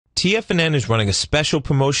TFNN is running a special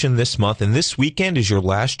promotion this month, and this weekend is your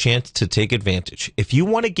last chance to take advantage. If you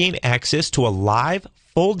want to gain access to a live,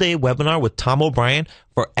 full-day webinar with Tom O'Brien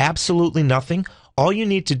for absolutely nothing, all you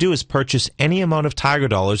need to do is purchase any amount of Tiger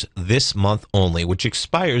Dollars this month only, which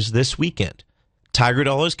expires this weekend. Tiger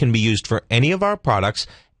Dollars can be used for any of our products,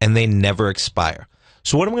 and they never expire.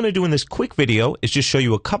 So what I'm going to do in this quick video is just show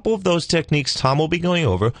you a couple of those techniques Tom will be going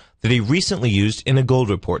over that he recently used in a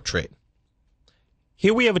gold report trade.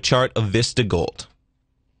 Here we have a chart of Vista Gold.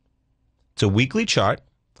 It's a weekly chart.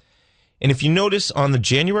 And if you notice on the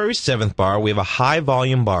January 7th bar, we have a high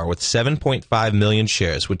volume bar with 7.5 million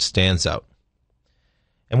shares, which stands out.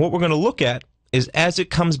 And what we're going to look at is as it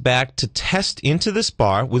comes back to test into this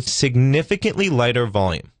bar with significantly lighter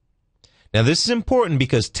volume. Now this is important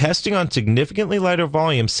because testing on significantly lighter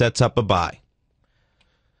volume sets up a buy.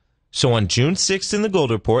 So on June 6th in the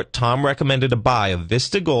gold report, Tom recommended a buy of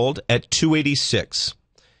Vista Gold at 286.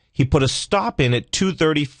 He put a stop in at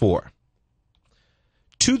 234.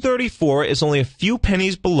 234 is only a few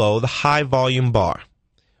pennies below the high volume bar,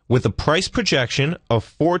 with a price projection of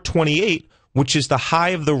 428, which is the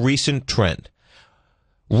high of the recent trend.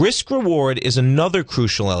 Risk reward is another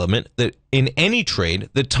crucial element that in any trade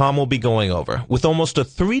that Tom will be going over. With almost a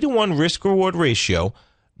 3-to-1 risk reward ratio,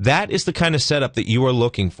 that is the kind of setup that you are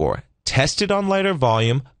looking for. Tested on lighter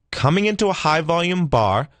volume, coming into a high volume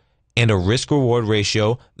bar, and a risk reward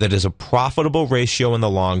ratio that is a profitable ratio in the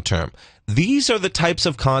long term. These are the types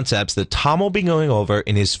of concepts that Tom will be going over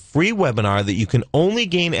in his free webinar that you can only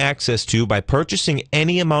gain access to by purchasing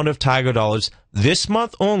any amount of Tiger Dollars this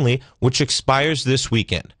month only, which expires this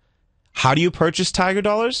weekend. How do you purchase Tiger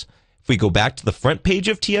Dollars? If we go back to the front page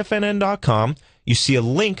of TFNN.com, you see a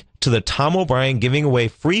link to the Tom O'Brien giving away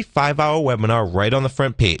free 5-hour webinar right on the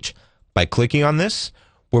front page. By clicking on this,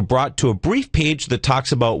 we're brought to a brief page that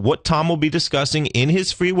talks about what Tom will be discussing in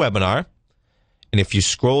his free webinar. And if you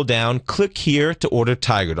scroll down, click here to order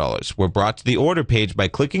Tiger Dollars. We're brought to the order page by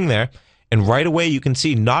clicking there, and right away you can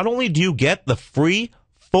see not only do you get the free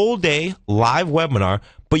full-day live webinar,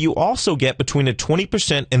 but you also get between a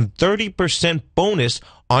 20% and 30% bonus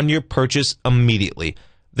on your purchase immediately.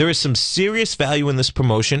 There is some serious value in this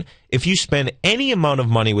promotion. If you spend any amount of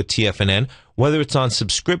money with TFNN, whether it's on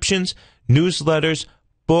subscriptions, newsletters,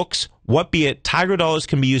 books, what be it, Tiger Dollars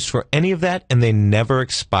can be used for any of that, and they never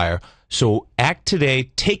expire. So act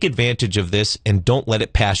today, take advantage of this, and don't let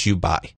it pass you by.